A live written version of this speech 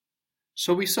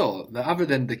So we saw that other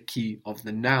than the key of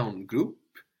the noun group,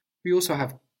 we also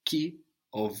have key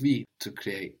of vi to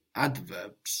create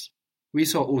adverbs. We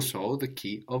saw also the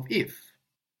key of if.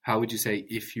 How would you say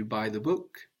if you buy the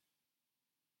book?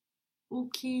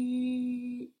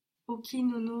 Ukinunua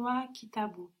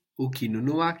kitabu.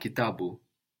 Ukinunua kitabu.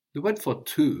 The word for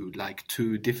too, like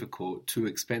too difficult, too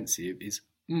expensive, is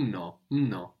mno.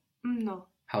 Mno.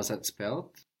 How's that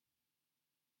spelled?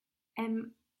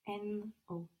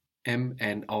 M-N-O.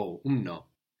 M-N-O, mno.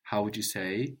 How would you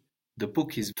say the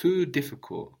book is too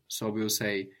difficult? So we'll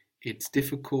say it's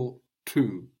difficult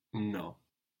to mno.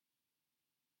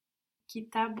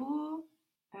 Kitabu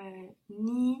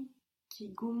ni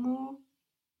kigumu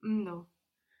mno.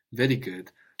 Very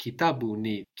good. Kitabu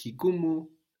ni kigumu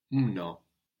mno.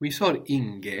 We saw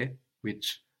inge,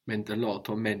 which meant a lot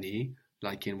or many,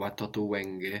 like in watoto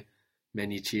wenge,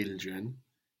 many children.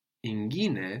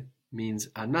 Ingine means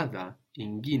another,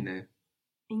 ingine.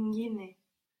 Ingine.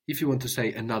 If you want to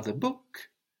say another book,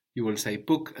 you will say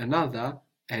book another,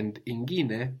 and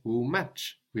ingine will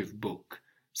match with book.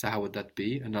 So how would that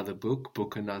be? Another book,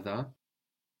 book another.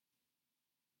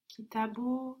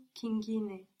 Kitabu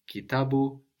kingine.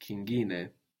 Kitabu kingine.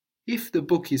 If the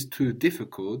book is too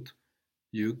difficult,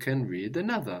 you can read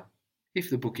another. If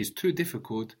the book is too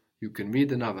difficult, you can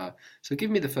read another. So give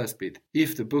me the first bit.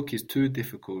 If the book is too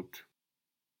difficult.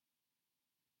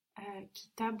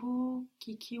 Kitabu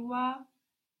kikiwa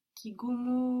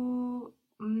kigumu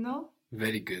mno.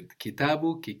 Very good.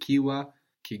 Kitabu kikiwa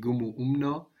kigumu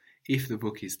mno. If the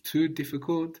book is too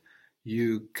difficult,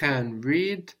 you can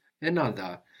read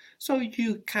another. So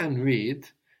you can read,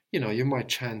 you might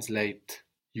translate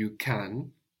you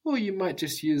can, or you might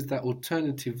just use that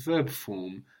alternative verb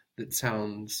form that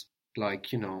sounds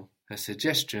like, a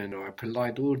suggestion or a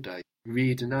polite order.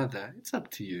 Read another. It's up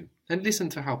to you. And listen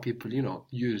to how people,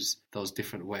 use those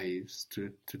different ways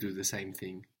to do the same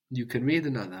thing. You can read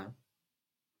another.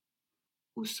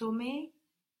 Usome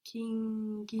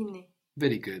kingine.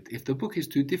 Very good. If the book is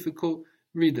too difficult,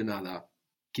 read another.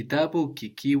 Kitabu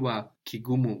kikiwa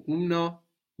kigumu mno,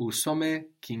 usome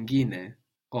kingine.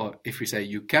 Or if we say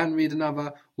you can read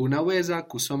another, unaweza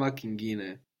kusoma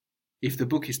kingine. If the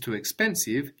book is too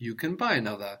expensive, you can buy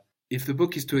another. If the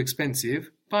book is too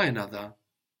expensive, buy another.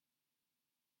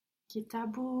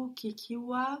 Kitabu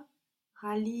kikiwa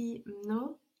ghali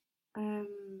mno,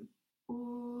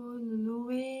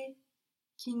 ununue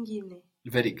kingine.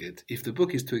 Very good. If the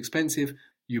book is too expensive,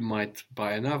 you might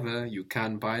buy another, you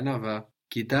can buy another.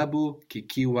 Kitabu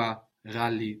kikiwa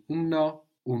ghali mno,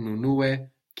 ununue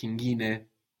kingine.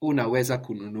 Unaweza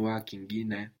kununua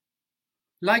kingine.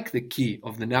 Like the key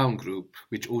of the noun group,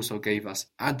 which also gave us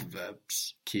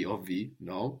adverbs, key of vi,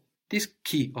 no, this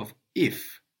key of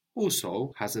if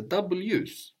also has a double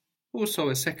use, also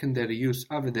a secondary use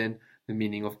other than the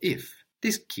meaning of if.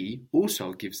 This key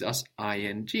also gives us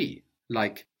ing,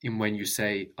 like in when you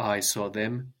say, I saw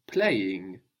them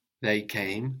playing, they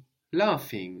came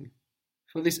laughing.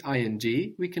 For this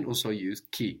ing, we can also use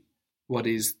ki. What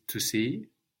is to see?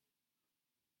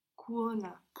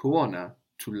 Kuona. Kuona,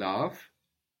 to laugh.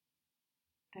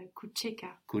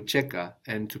 Kucheka. Kucheka,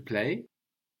 and to play?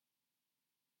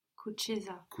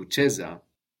 Kucheza. Kucheza.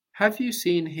 Have you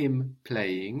seen him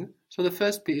playing? So the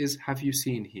first bit is, have you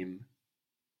seen him?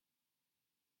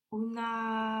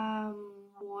 Unamwona?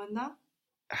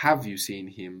 Have you seen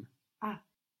him?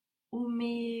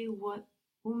 Umemwona?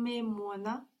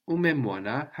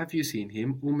 Umemwona, have you seen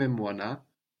him? Umemwona,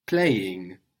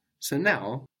 playing. So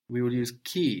now we will use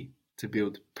ki to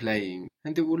build playing,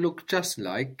 and it will look just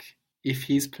like if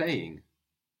he's playing.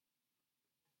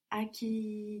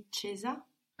 Akicheza?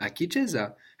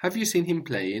 Akicheza. Have you seen him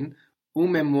playing?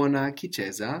 Umemwona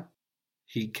akicheza.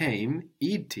 He came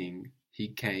eating. He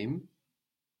came.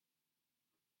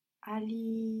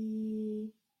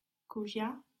 Alikuja?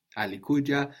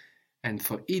 Alikuja. And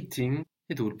for eating,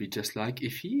 it would be just like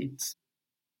if he eats.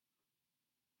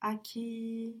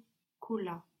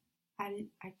 Akikula.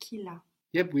 Akila.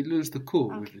 Yep, we lose the ku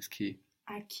with this key.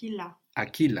 Akila.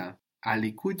 Akila.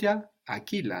 Alikuja,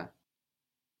 akila.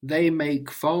 They make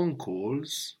phone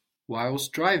calls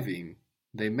whilst driving.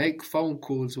 They make phone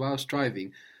calls whilst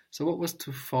driving. So what was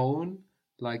to phone?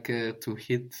 Like to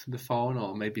hit the phone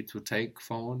or maybe to take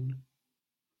phone?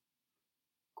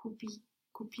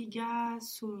 Kupiga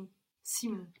simu.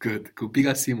 Good.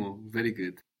 Kupiga simu. Very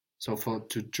good. So for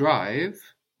to drive,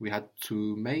 we had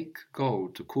to make go,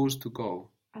 to cause to go.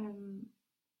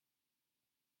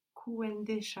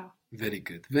 Kuendesha. Very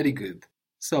good. Very good.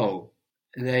 So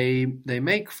they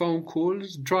make phone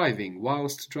calls driving,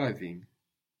 whilst driving.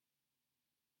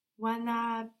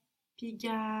 Wanapiga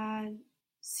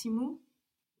simu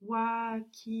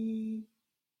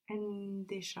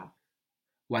wakiendesha.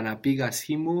 Wanapiga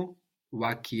simu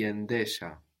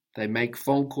wakiendesha. They make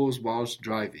phone calls whilst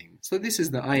driving. So this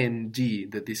is the ing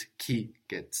that this ki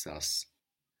gets us.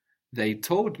 They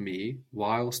told me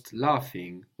whilst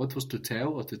laughing. What was to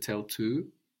tell or to tell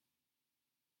to?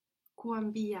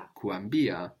 Kuambia.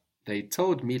 Kuambia. They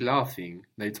told me laughing.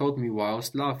 They told me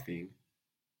whilst laughing.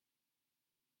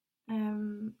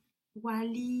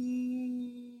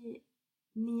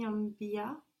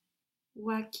 Waliniambia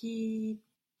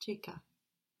wakicheka.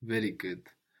 Very good.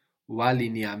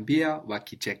 Waliniambia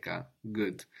wakicheka.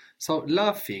 Good. So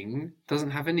laughing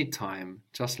doesn't have any time,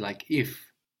 just like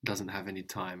if doesn't have any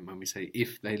time when we say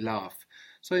if they laugh.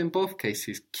 So in both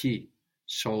cases, ki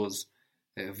shows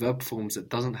verb forms that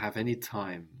doesn't have any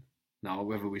time. Now,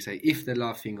 whether we say if they're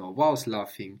laughing or whilst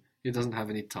laughing, it doesn't have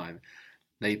any time.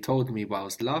 They told me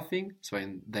whilst laughing. So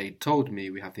in they told me,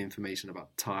 we have the information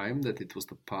about time, that it was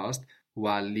the past.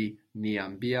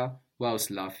 Waliniambia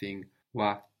whilst laughing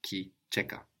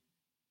wakicheka.